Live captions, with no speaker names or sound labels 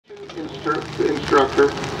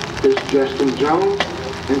instructor is Justin Jones,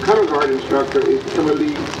 and color guard instructor is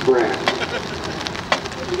Emily Brass.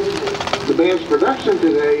 The band's production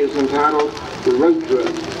today is entitled The Road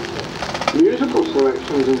Trip. Musical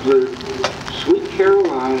selections include Sweet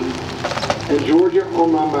Caroline and Georgia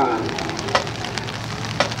on My Mind.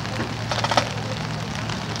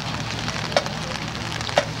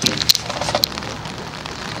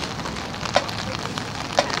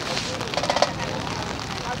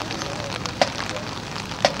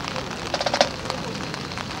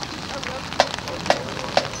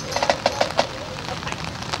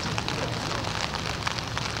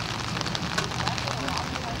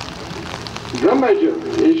 Drum major,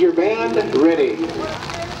 is your band ready?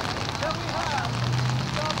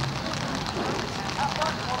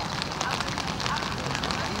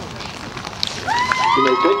 You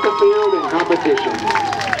may take the field in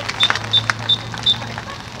competition.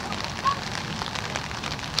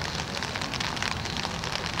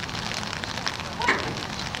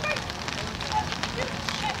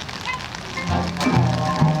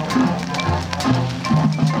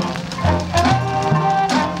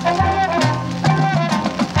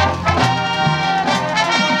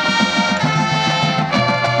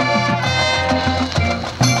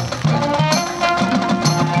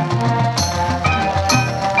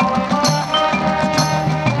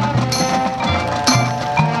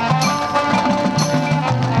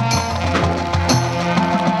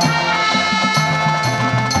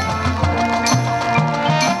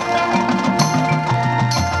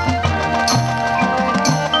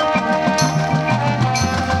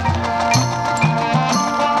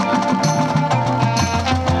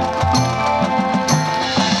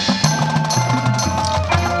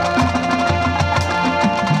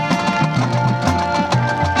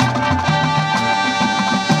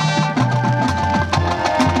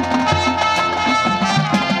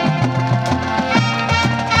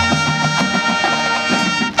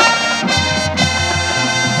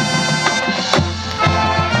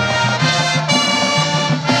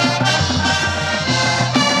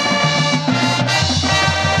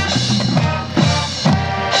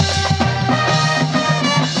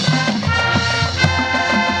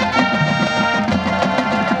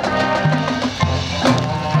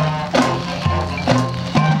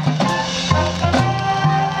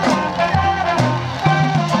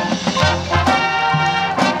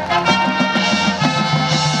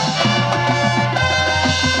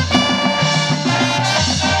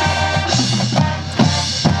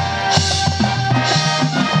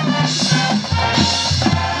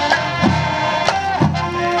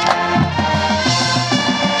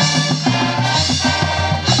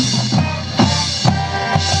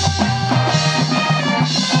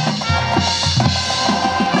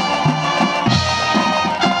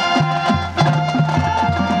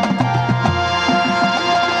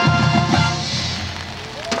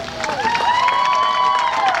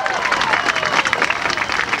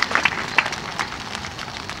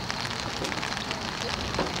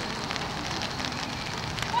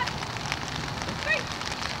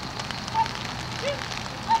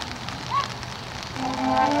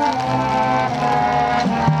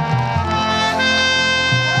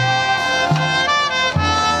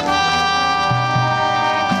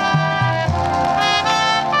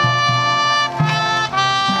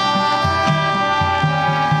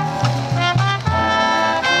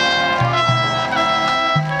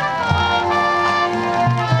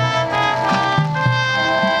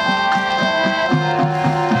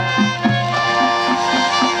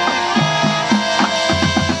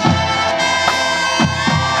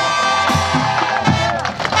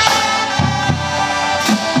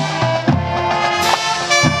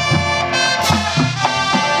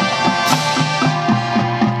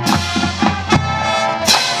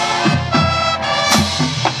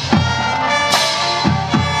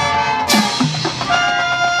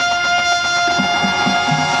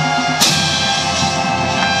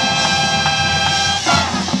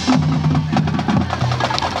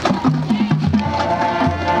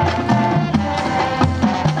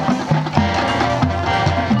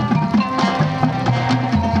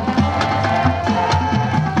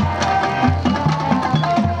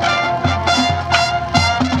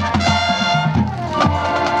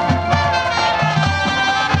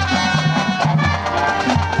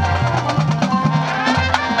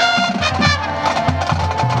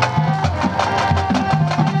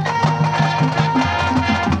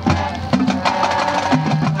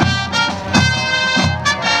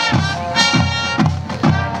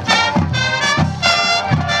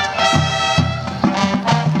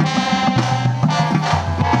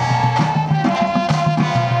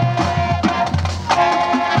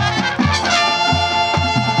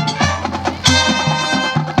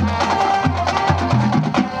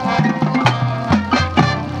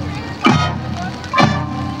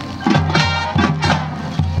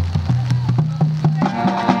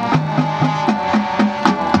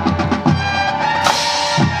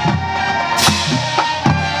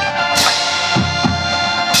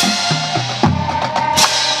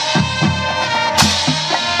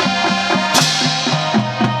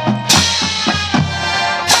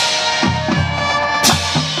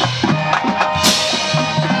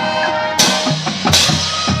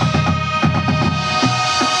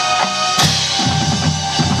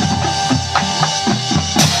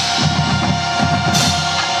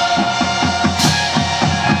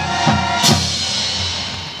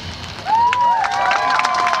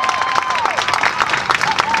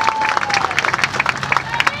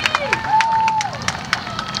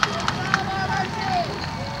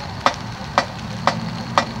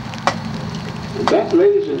 That,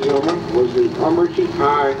 ladies and gentlemen, was the Armuchee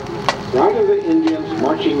Pie Ride of the Indians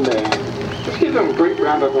Marching Band. Let's give them a great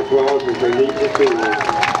round of applause as they leave the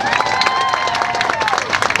field.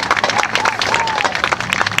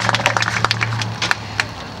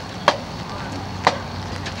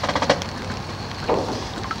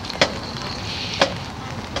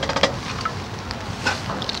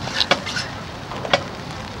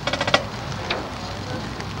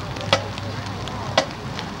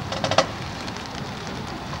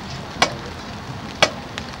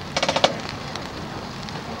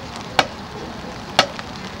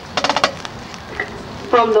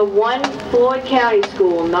 From the one Floyd County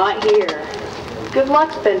school, not here. Good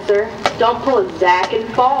luck, Spencer. Don't pull a Zach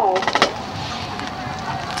and fall.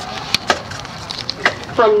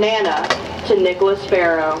 From Nana to Nicholas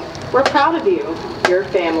Farrow, we're proud of you, your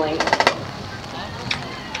family.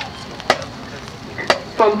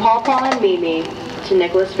 From Pawpaw and Mimi to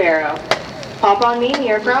Nicholas Farrow, Pawpaw and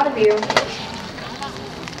Mimi are proud of you.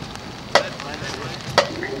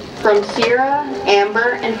 From Sierra,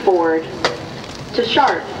 Amber, and Ford to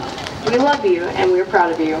Sharp, we love you and we're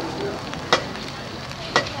proud of you.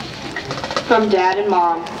 From Dad and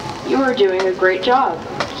Mom, you are doing a great job.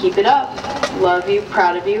 Keep it up. Love you,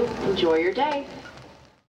 proud of you, enjoy your day.